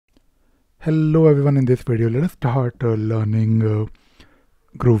Hello everyone, in this video let us start learning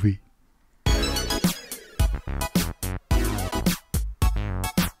Groovy.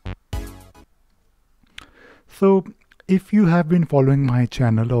 So if you have been following my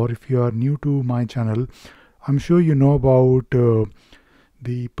channel or if you are new to my channel, I'm sure you know about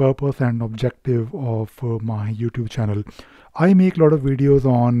the purpose and objective of my YouTube channel. I make a lot of videos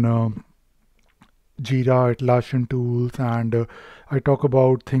on Jira, Atlassian tools, and I talk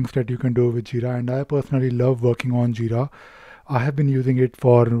about things that you can do with Jira, and I personally love working on Jira. I have been using it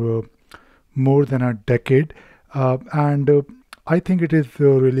for more than a decade, and I think it is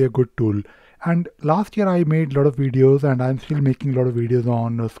really a good tool. And last year I made a lot of videos, and I'm still making a lot of videos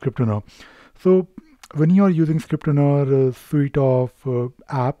on Scriptner. So when you are using Scriptner suite of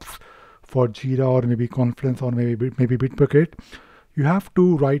apps for Jira or maybe Confluence or maybe Bitbucket, you have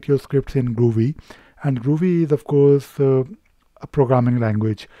to write your scripts in Groovy, and Groovy is of course a programming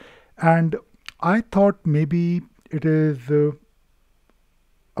language. And I thought maybe it is a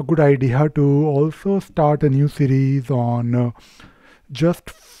good idea to also start a new series on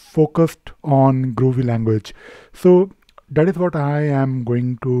just focused on Groovy language. So that is what I am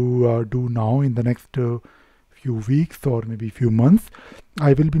going to do now in the next few weeks or maybe few months.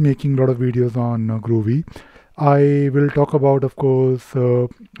 I will be making a lot of videos on Groovy. I will talk about, of course,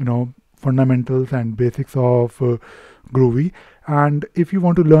 fundamentals and basics of Groovy. And if you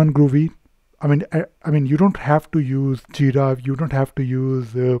want to learn Groovy, I mean, you don't have to use Jira. You don't have to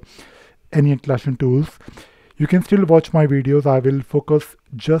use any Atlassian tools. You can still watch my videos. I will focus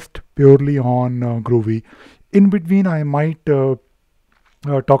just purely on Groovy. In between, I might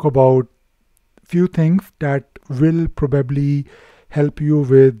talk about few things that will probably help you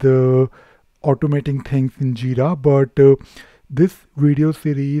with automating things in Jira. But this video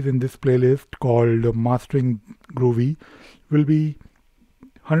series in this playlist called Mastering Groovy will be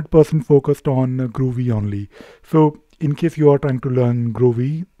 100% focused on Groovy only. So in case you are trying to learn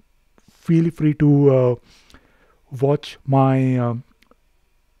Groovy, feel free to watch my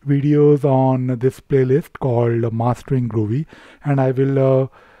videos on this playlist called Mastering Groovy, and I will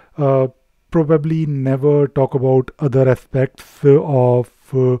probably never talk about other aspects of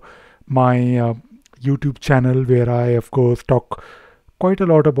my YouTube channel, where I of course talk quite a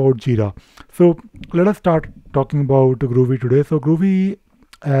lot about Jira. So let us start talking about Groovy today. So Groovy,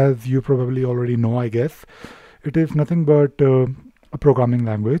 as you probably already know, I guess, it is nothing but a programming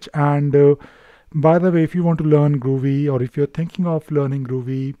language. And by the way, if you want to learn Groovy, or if you're thinking of learning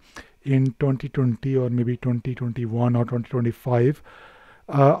Groovy in 2020 or maybe 2021 or 2025,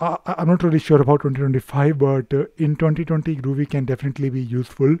 I'm not really sure about 2025, but in 2020, Groovy can definitely be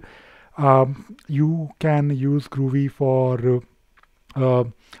useful. You can use Groovy for,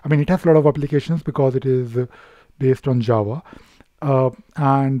 it has a lot of applications because it is based on Java.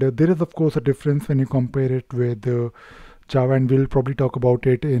 And there is, of course, a difference when you compare it with Java, and we'll probably talk about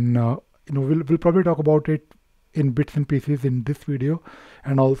it in, we'll probably talk about it in bits and pieces in this video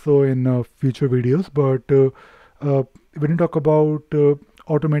and also in future videos. But when you talk about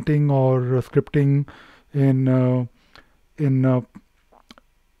automating or scripting in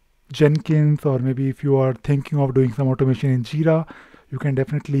Jenkins, or maybe if you are thinking of doing some automation in Jira, you can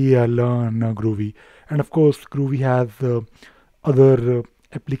definitely learn Groovy. And of course, Groovy has other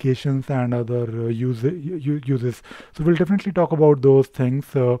applications and other uses. So we'll definitely talk about those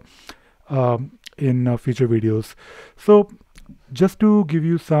things in future videos. So just to give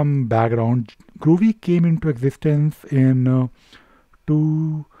you some background, Groovy came into existence in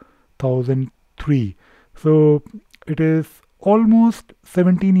 2003. So it is almost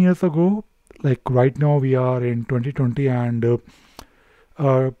 17 years ago. Like right now we are in 2020, and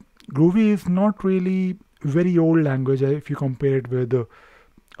Groovy is not really very old language if you compare it with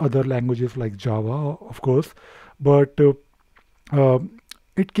other languages like Java, of course. But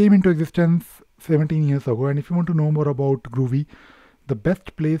it came into existence 17 years ago. And if you want to know more about Groovy, the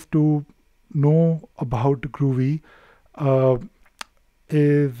best place to know about Groovy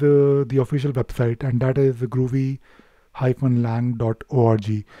is the official website, and that is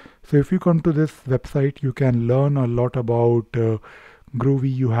groovy-lang.org. So if you come to this website, you can learn a lot about Groovy.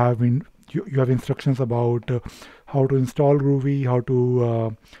 You have instructions about how to install Groovy, how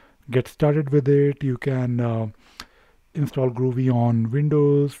to get started with it. You can install Groovy on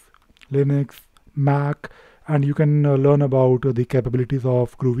Windows, Linux, Mac, and you can learn about the capabilities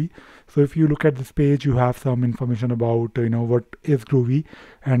of Groovy. So if you look at this page, you have some information about what is Groovy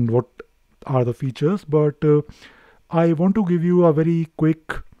and what are the features. But I want to give you a very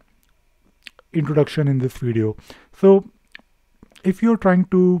quick introduction in this video. So if you're trying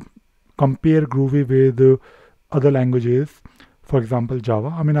to compare Groovy with other languages, for example,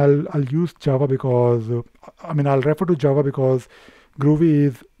 Java. I mean, I'll use Java because I'll refer to Java because Groovy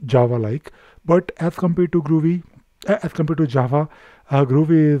is Java-like. But as compared to as compared to Java,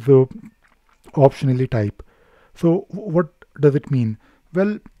 Groovy is optionally type. So what does it mean?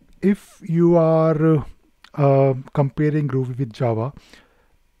 Well, if you are comparing Groovy with Java,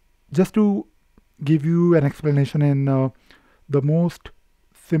 just to give you an explanation in the most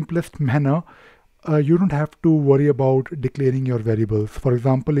simplest manner, you don't have to worry about declaring your variables. For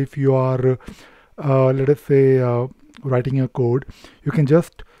example, if you are, let us say, writing a code, you can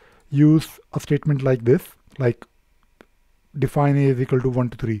just use a statement like this, like define a is equal to 1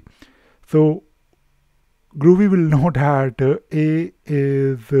 to 3. So Groovy will know that a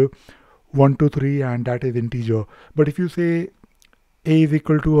is 1 to 3 and that is integer. But if you say a is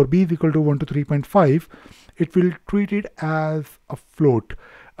equal to or b is equal to 1 to 3.5, it will treat it as a float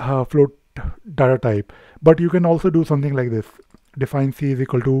data type. But you can also do something like this: define c is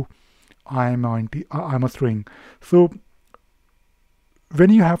equal to I'm a string. So when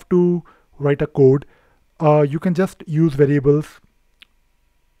you have to write a code, you can just use variables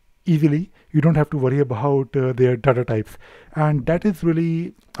easily. You don't have to worry about their data types, and that is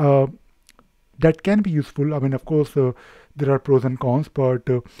really that can be useful. I mean, of course, there are pros and cons, but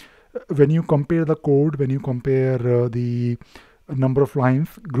when you compare the code, when you compare the number of lines,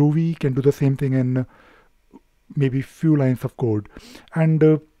 Groovy can do the same thing in maybe few lines of code. And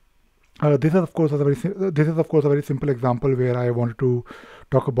this is of course a very simple example where I wanted to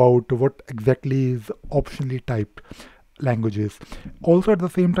talk about what exactly is optionally typed languages. Also, at the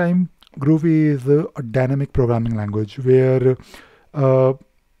same time, Groovy is a dynamic programming language where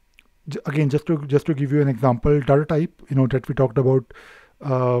again, just to give you an example, data type, that we talked about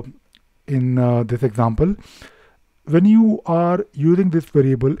in this example, when you are using this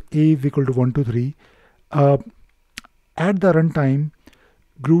variable a is equal to 1 to 3, at the runtime,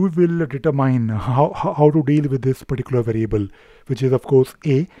 Groovy will determine how to deal with this particular variable, which is of course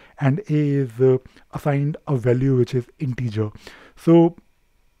a, and a is assigned a value which is integer. So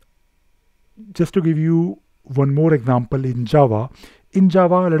just to give you one more example, in Java,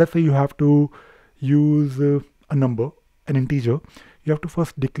 let us say you have to use a number, an integer. You have to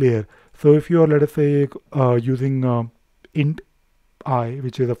first declare. So if you are, let us say, using int I,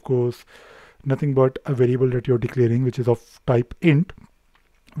 which is of course nothing but a variable that you're declaring, which is of type int,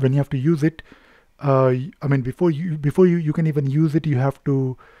 when you have to use it, before you can even use it, you have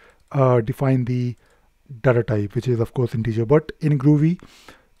to define the data type, which is of course integer. But in Groovy,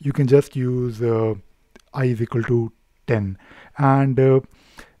 you can just use I is equal to 10. And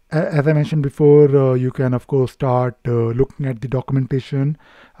as I mentioned before, you can of course start looking at the documentation,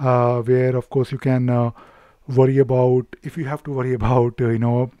 where of course you can worry about, if you have to worry about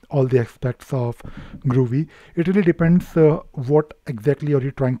all the aspects of Groovy. It really depends what exactly are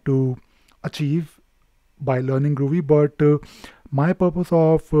you trying to achieve by learning Groovy. But my purpose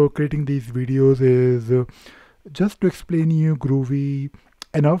of creating these videos is just to explain you Groovy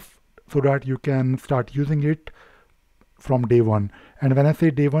enough so that you can start using it from day one. And when I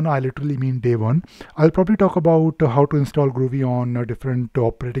say day one, I literally mean day one. I'll probably talk about how to install Groovy on different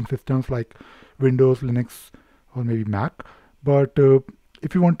operating systems like Windows, Linux, or maybe Mac. But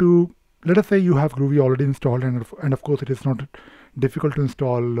if you want to, let us say you have Groovy already installed, and of course it is not difficult to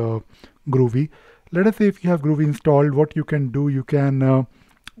install Groovy. Let us say if you have Groovy installed, what you can do, you can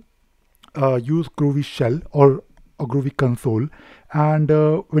use Groovy shell or a Groovy console. And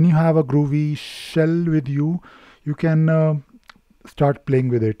when you have a Groovy shell with you, you can start playing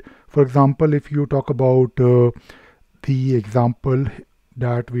with it. For example, if you talk about the example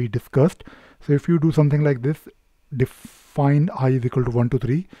that we discussed, so if you do something like this, define I is equal to 1 to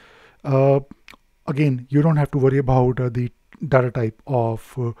 3, again, you don't have to worry about the data type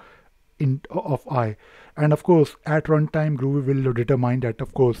of I. And of course, at runtime, Groovy will determine that,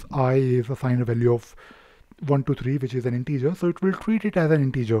 of course, I is assigned a value of 1 to 3, which is an integer, so it will treat it as an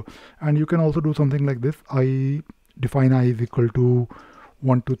integer. And you can also do something like this: I define I is equal to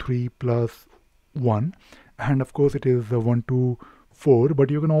 1 to 3 plus 1, and of course it is 1 to 4. But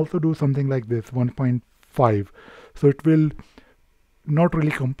you can also do something like this: 1.5. So it will not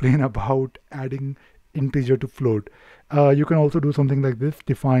really complain about adding integer to float. You can also do something like this: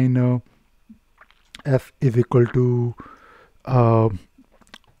 define f is equal to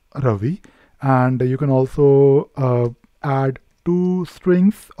Ravi. And you can also add two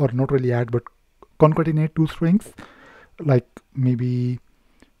strings, or not really add, but concatenate two strings, like maybe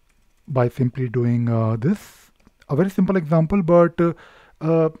by simply doing this. A very simple example, but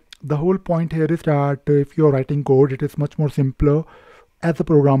the whole point here is that if you're writing code, it is much more simpler as a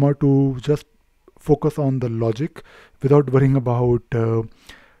programmer to just focus on the logic without worrying about the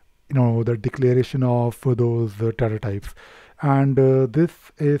declaration of those data types. And this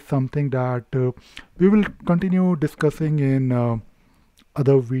is something that we will continue discussing in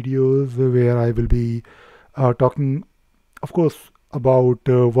other videos where I will be talking, of course, about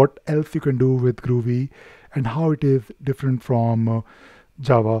what else you can do with Groovy and how it is different from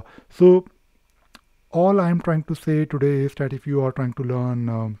Java. So all I'm trying to say today is that if you are trying to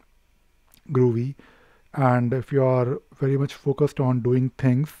learn Groovy, and if you are very much focused on doing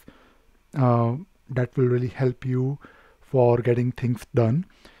things that will really help you for getting things done,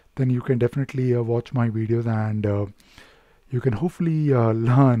 then you can definitely watch my videos, and you can hopefully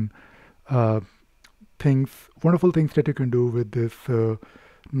learn wonderful things that you can do with this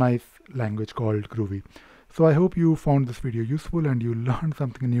nice language called Groovy. So I hope you found this video useful and you learned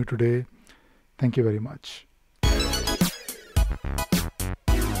something new today. Thank you very much.